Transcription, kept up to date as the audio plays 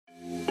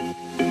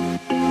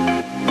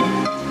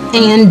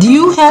And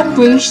you have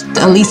reached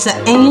Lisa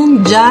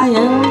and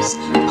JAEL'S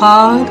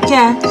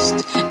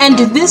podcast. And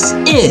this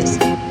is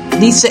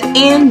Lisa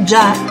and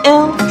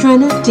JAEL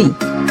Trinity,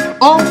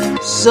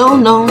 also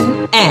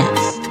known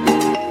as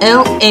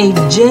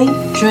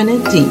LAJ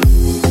Trinity.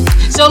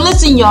 So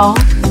listen, y'all,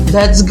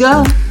 let's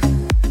go.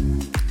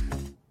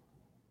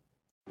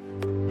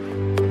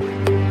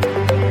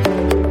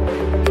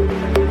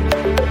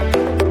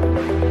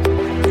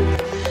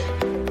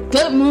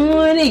 Good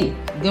morning.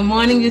 Good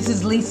morning. This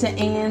is Lisa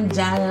and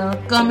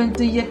JAEL coming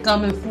to you,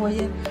 coming for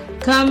you,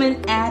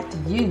 coming at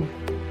you,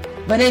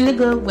 but in a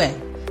good way.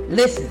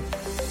 Listen,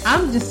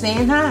 I'm just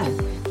saying hi.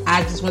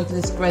 I just want to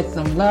express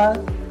some love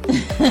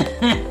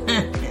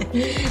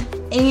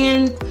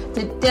and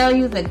to tell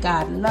you that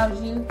God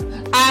loves you.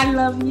 I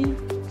love you.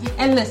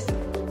 And listen,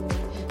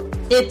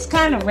 it's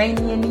kind of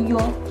rainy in New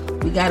York.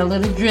 We got a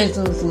little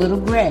drizzle. It's a little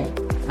gray.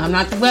 I'm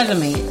not the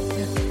weatherman,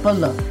 but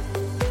look,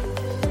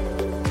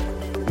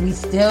 we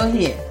still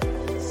here.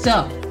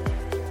 So,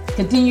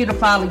 continue to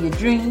follow your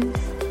dreams.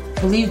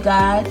 Believe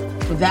God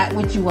for that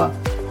which you are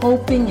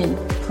hoping and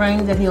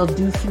praying that He'll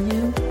do for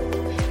you.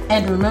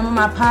 And remember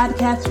my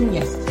podcast from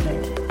yesterday.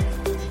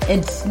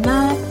 It's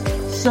not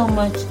so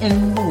much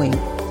in the wait,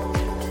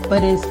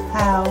 but it's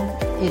how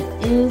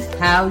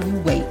you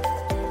wait.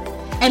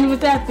 And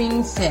with that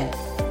being said,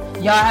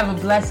 y'all have a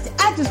blessed day.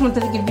 I just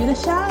wanted to give you the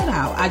shout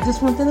out. I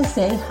just wanted to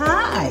say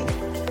hi.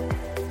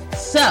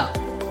 So,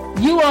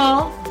 you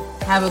all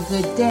have a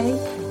good day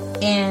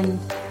and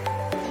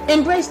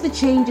embrace the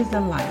changes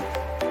in life.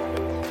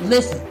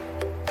 Listen,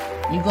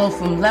 you go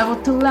from level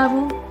to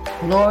level,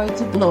 glory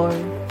to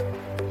glory,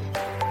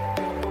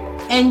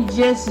 and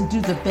just do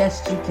the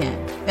best you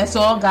can. That's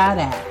all God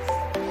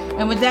asks.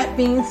 And with that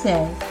being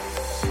said,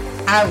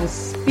 I will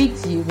speak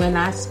to you when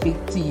I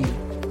speak to you.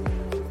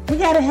 We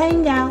gotta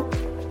hang out.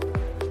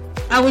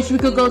 I wish we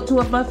could go to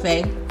a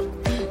buffet.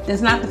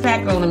 That's not the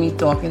fat girl in me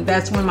talking.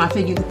 That's when my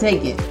figure can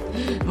take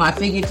it. My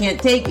figure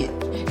can't take it.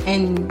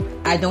 And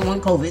I don't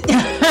want COVID.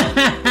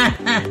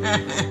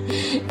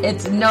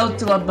 It's no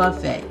to a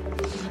buffet.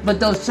 But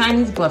those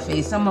Chinese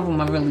buffets, some of them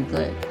are really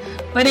good.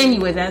 But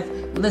anyway,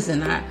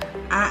 listen,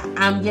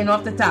 I'm getting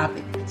off the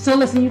topic. So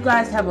listen, you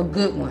guys have a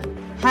good one.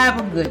 Have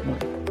a good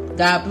one.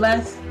 God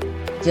bless.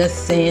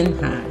 Just saying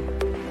hi.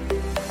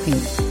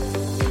 Peace.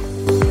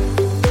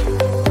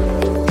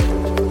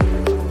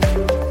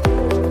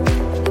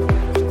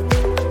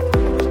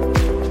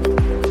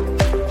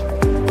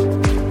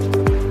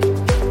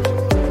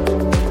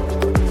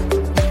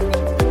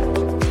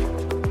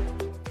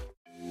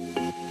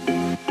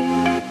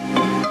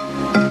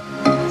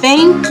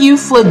 Thank you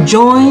for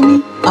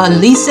joining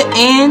Lisa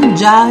and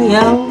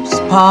JAEL'S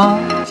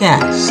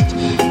podcast,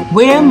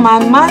 where my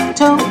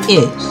motto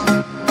is,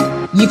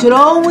 you could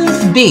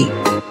always be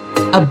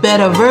a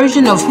better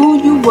version of who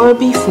you were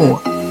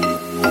before.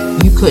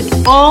 You could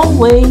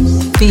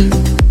always be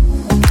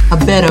a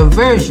better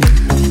version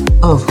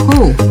of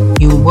who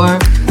you were